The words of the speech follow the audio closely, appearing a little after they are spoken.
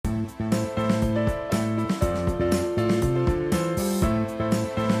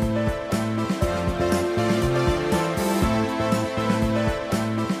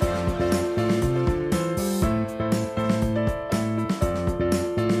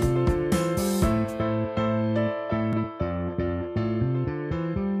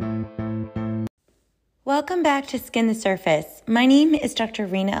Welcome back to Skin the Surface. My name is Dr.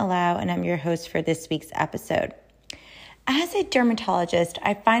 Rena Allow, and I'm your host for this week's episode. As a dermatologist,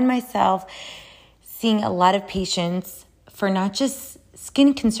 I find myself seeing a lot of patients for not just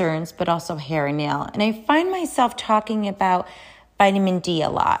skin concerns, but also hair and nail. And I find myself talking about vitamin D a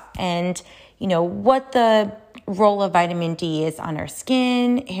lot and, what the role of vitamin D is on our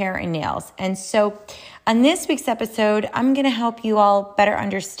skin, hair, and nails. And so on this week's episode, I'm going to help you all better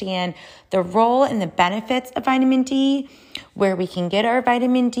understand the role and the benefits of vitamin D, where we can get our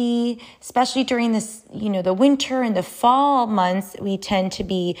vitamin D, especially during this, the winter and the fall months. We tend to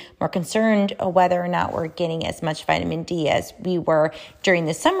be more concerned whether or not we're getting as much vitamin D as we were during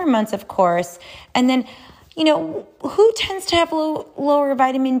the summer months, of course. And then, who tends to have lower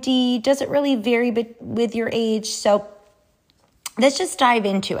vitamin D? Does it really vary with your age? So let's just dive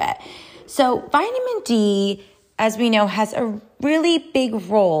into it. So vitamin D, as we know, has a really big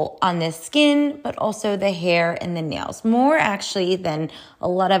role on the skin, but also the hair and the nails, more actually than a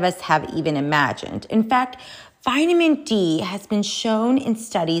lot of us have even imagined. In fact, vitamin D has been shown in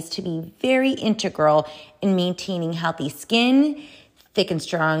studies to be very integral in maintaining healthy skin, thick and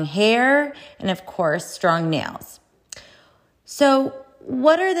strong hair, and of course, strong nails. So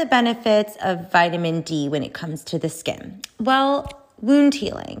what are the benefits of vitamin D when it comes to the skin? Well, wound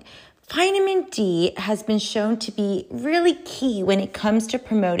healing. Vitamin D has been shown to be really key when it comes to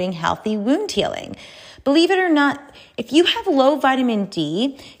promoting healthy wound healing. Believe it or not, if you have low vitamin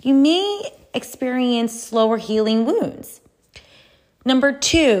D, you may experience slower healing wounds. Number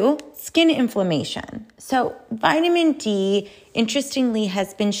 2, skin inflammation. So vitamin D, interestingly,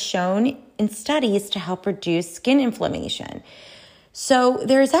 has been shown in studies to help reduce skin inflammation. So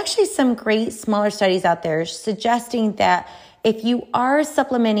there's actually some great smaller studies out there suggesting that if you are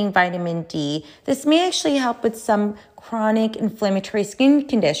supplementing vitamin D, this may actually help with some chronic inflammatory skin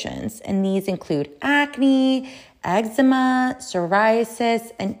conditions. And these include acne, eczema,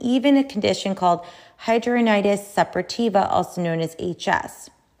 psoriasis, and even a condition called hidradenitis suppurativa, also known as HS.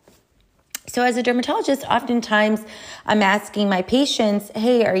 So as a dermatologist, oftentimes I'm asking my patients,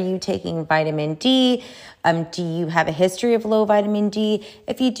 hey, are you taking vitamin D? Do you have a history of low vitamin D?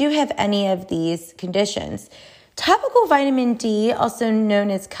 If you do have any of these conditions. Topical vitamin D, also known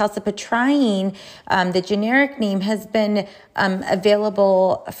as calcipotriene, the generic name, has been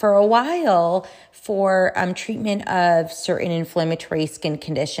available for a while for treatment of certain inflammatory skin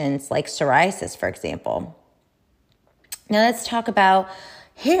conditions like psoriasis, for example. Now let's talk about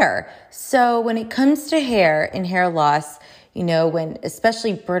hair. So when it comes to hair and hair loss, when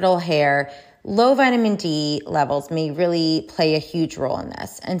especially brittle hair, low vitamin D levels may really play a huge role in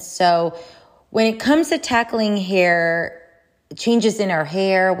this. And so when it comes to tackling hair, changes in our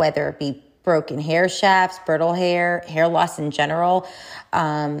hair, whether it be broken hair shafts, brittle hair, hair loss in general,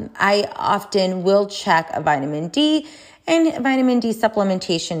 I often will check a vitamin D, and vitamin D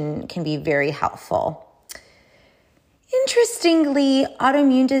supplementation can be very helpful. Interestingly,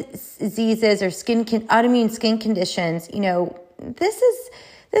 autoimmune diseases or autoimmune skin conditions,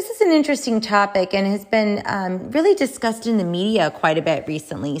 this is an interesting topic and has been really discussed in the media quite a bit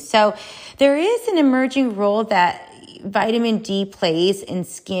recently. So there is an emerging role that vitamin D plays in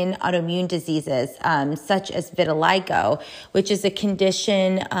skin autoimmune diseases, such as vitiligo, which is a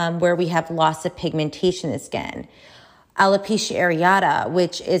condition where we have loss of pigmentation in the skin. Alopecia areata,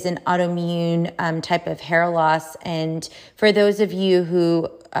 which is an autoimmune type of hair loss. And for those of you who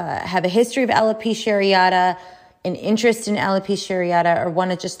have a history of alopecia areata, an interest in alopecia areata, or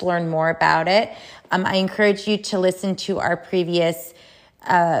want to just learn more about it, I encourage you to listen to our previous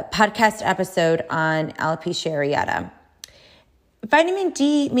podcast episode on alopecia areata. Vitamin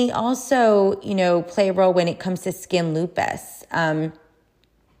D may also, play a role when it comes to skin lupus.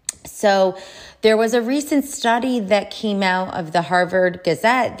 So there was a recent study that came out of the Harvard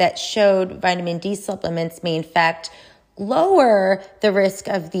Gazette that showed vitamin D supplements may in fact lower the risk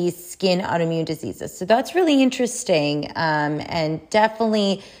of these skin autoimmune diseases. So that's really interesting and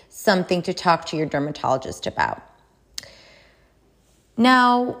definitely something to talk to your dermatologist about.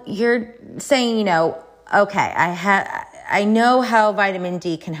 Now, you're saying, okay, I know how vitamin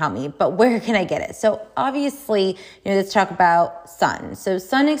D can help me, but where can I get it? So obviously, let's talk about sun. So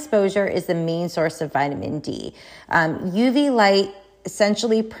sun exposure is the main source of vitamin D. UV light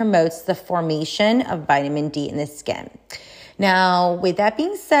essentially promotes the formation of vitamin D in the skin. Now, with that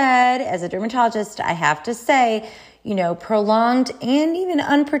being said, as a dermatologist, I have to say, prolonged and even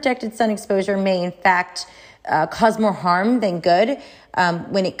unprotected sun exposure may in fact cause more harm than good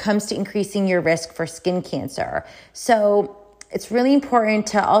when it comes to increasing your risk for skin cancer. So it's really important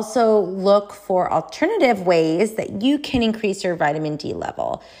to also look for alternative ways that you can increase your vitamin D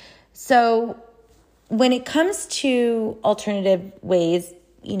level. So when it comes to alternative ways,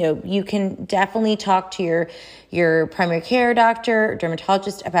 you can definitely talk to your primary care doctor or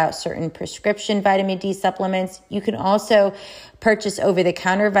dermatologist about certain prescription vitamin D supplements. You can also purchase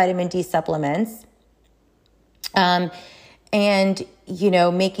over-the-counter vitamin D supplements. And,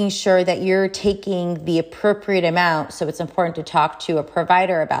 making sure that you're taking the appropriate amount. So it's important to talk to a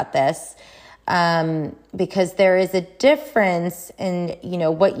provider about this, because there is a difference in,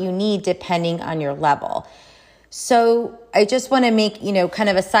 what you need depending on your level. So I just want to make, kind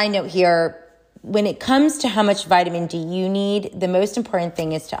of a side note here. When it comes to how much vitamin D you need, the most important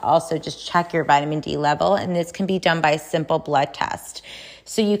thing is to also just check your vitamin D level. And this can be done by a simple blood test.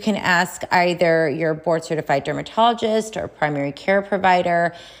 So you can ask either your board certified dermatologist or primary care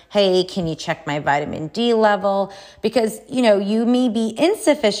provider, hey, can you check my vitamin D level? Because, you may be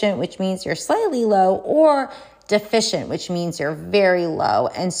insufficient, which means you're slightly low, or deficient, which means you're very low.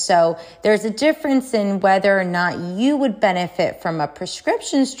 And so there's a difference in whether or not you would benefit from a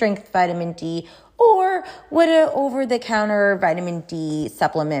prescription strength vitamin D, or would an over-the-counter vitamin D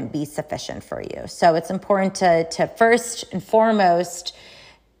supplement be sufficient for you? So it's important to first and foremost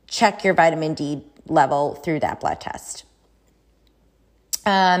check your vitamin D level through that blood test.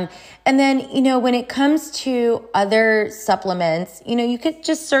 And then, when it comes to other supplements, you could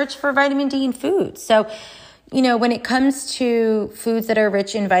just search for vitamin D in food. So, when it comes to foods that are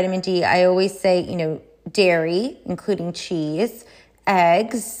rich in vitamin D, I always say, dairy, including cheese,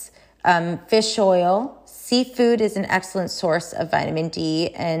 eggs, fish oil, seafood is an excellent source of vitamin D,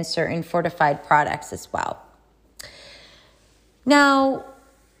 and certain fortified products as well. Now,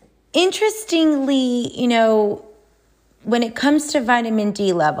 interestingly, when it comes to vitamin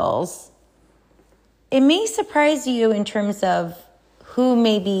D levels, it may surprise you in terms of who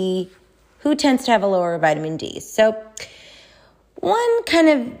tends to have a lower vitamin D. So one kind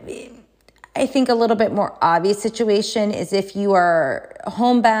of, I think, a little bit more obvious situation is if you are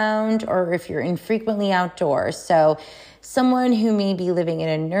homebound or if you're infrequently outdoors. So someone who may be living in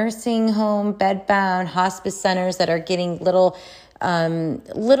a nursing home, bedbound, hospice centers that are getting little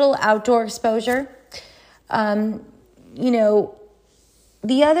outdoor exposure.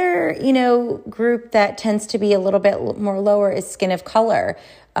 The other, group that tends to be a little bit more lower is skin of color.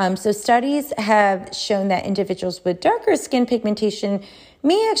 So studies have shown that individuals with darker skin pigmentation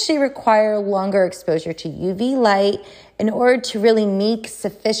may actually require longer exposure to UV light in order to really make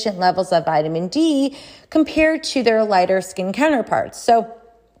sufficient levels of vitamin D compared to their lighter skin counterparts. So,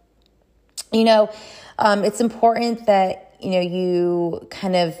 it's important that, you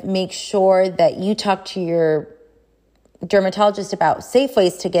kind of make sure that you talk to your dermatologist about safe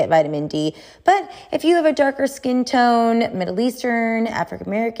ways to get vitamin D. But if you have a darker skin tone, Middle Eastern, African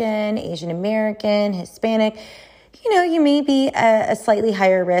American, Asian American, Hispanic, you may be a slightly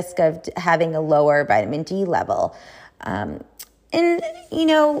higher risk of having a lower vitamin D level. And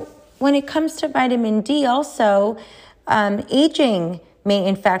when it comes to vitamin D also, aging may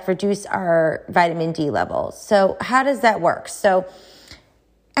in fact reduce our vitamin D levels. So how does that work? So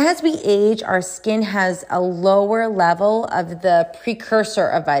as we age, our skin has a lower level of the precursor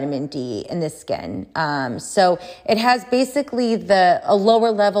of vitamin D in the skin. So it has basically a lower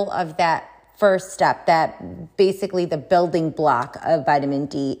level of that first step, that basically the building block of vitamin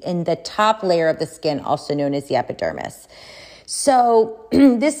D in the top layer of the skin, also known as the epidermis. So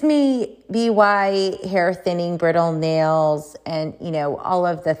this may be why hair thinning, brittle nails, and, all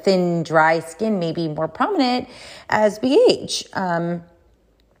of the thin, dry skin may be more prominent as we age.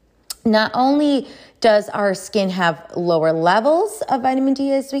 Not only does our skin have lower levels of vitamin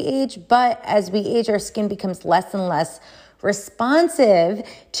D as we age, but as we age, our skin becomes less and less responsive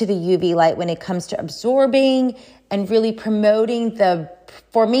to the UV light when it comes to absorbing and really promoting the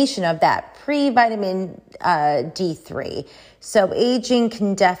formation of that pre-vitamin D3. So aging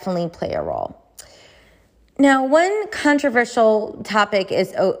can definitely play a role. Now, one controversial topic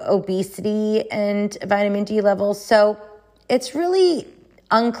is obesity and vitamin D levels. So it's really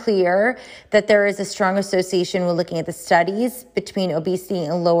unclear that there is a strong association when looking at the studies between obesity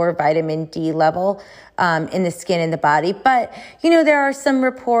and lower vitamin D level in the skin and the body. But, there are some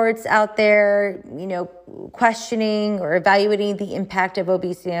reports out there, questioning or evaluating the impact of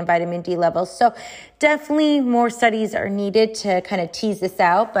obesity on vitamin D levels. So definitely more studies are needed to kind of tease this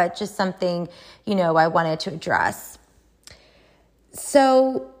out, but just something, I wanted to address.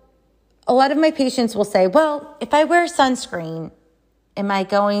 So a lot of my patients will say, well, if I wear sunscreen, am I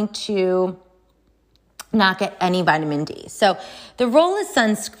going to not get any vitamin D? So the role of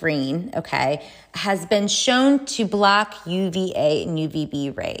sunscreen, has been shown to block UVA and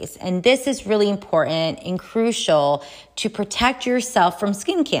UVB rays. And this is really important and crucial to protect yourself from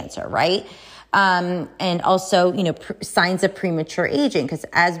skin cancer, right? And also, signs of premature aging. Because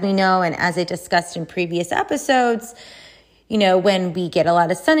as we know, and as I discussed in previous episodes, when we get a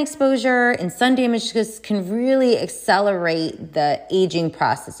lot of sun exposure and sun damage, this can really accelerate the aging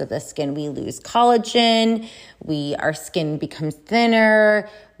process of the skin. We lose collagen, our skin becomes thinner,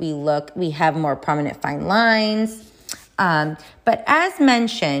 we have more prominent fine lines. But as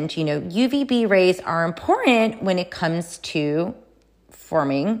mentioned, UVB rays are important when it comes to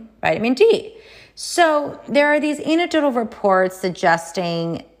forming vitamin D. So there are these anecdotal reports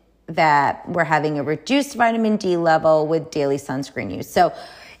suggesting that we're having a reduced vitamin D level with daily sunscreen use. So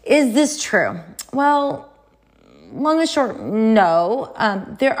is this true? Well, long and short, no.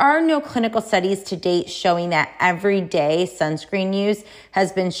 There are no clinical studies to date showing that everyday sunscreen use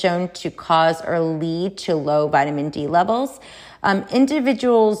has been shown to cause or lead to low vitamin D levels.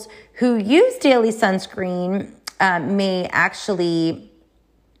 Individuals who use daily sunscreen may actually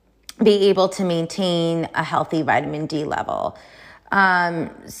be able to maintain a healthy vitamin D level.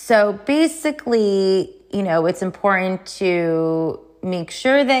 So basically, it's important to make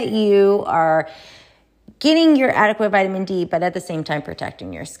sure that you are getting your adequate vitamin D, but at the same time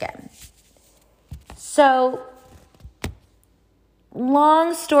protecting your skin. So,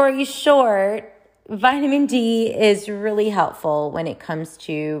 long story short, vitamin D is really helpful when it comes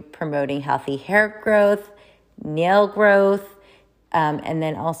to promoting healthy hair growth, nail growth, and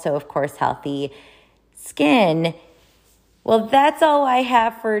then also, of course, healthy skin. Well, that's all I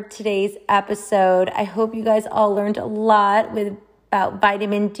have for today's episode. I hope you guys all learned a lot about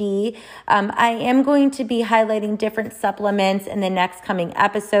vitamin D. I am going to be highlighting different supplements in the next coming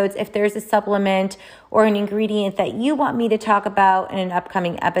episodes. If there's a supplement or an ingredient that you want me to talk about in an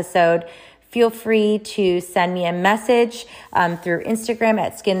upcoming episode, feel free to send me a message through Instagram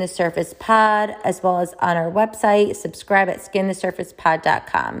at Skin the Surface Pod, as well as on our website, subscribe at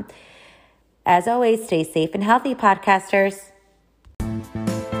skinthesurfacepod.com. As always, stay safe and healthy, podcasters.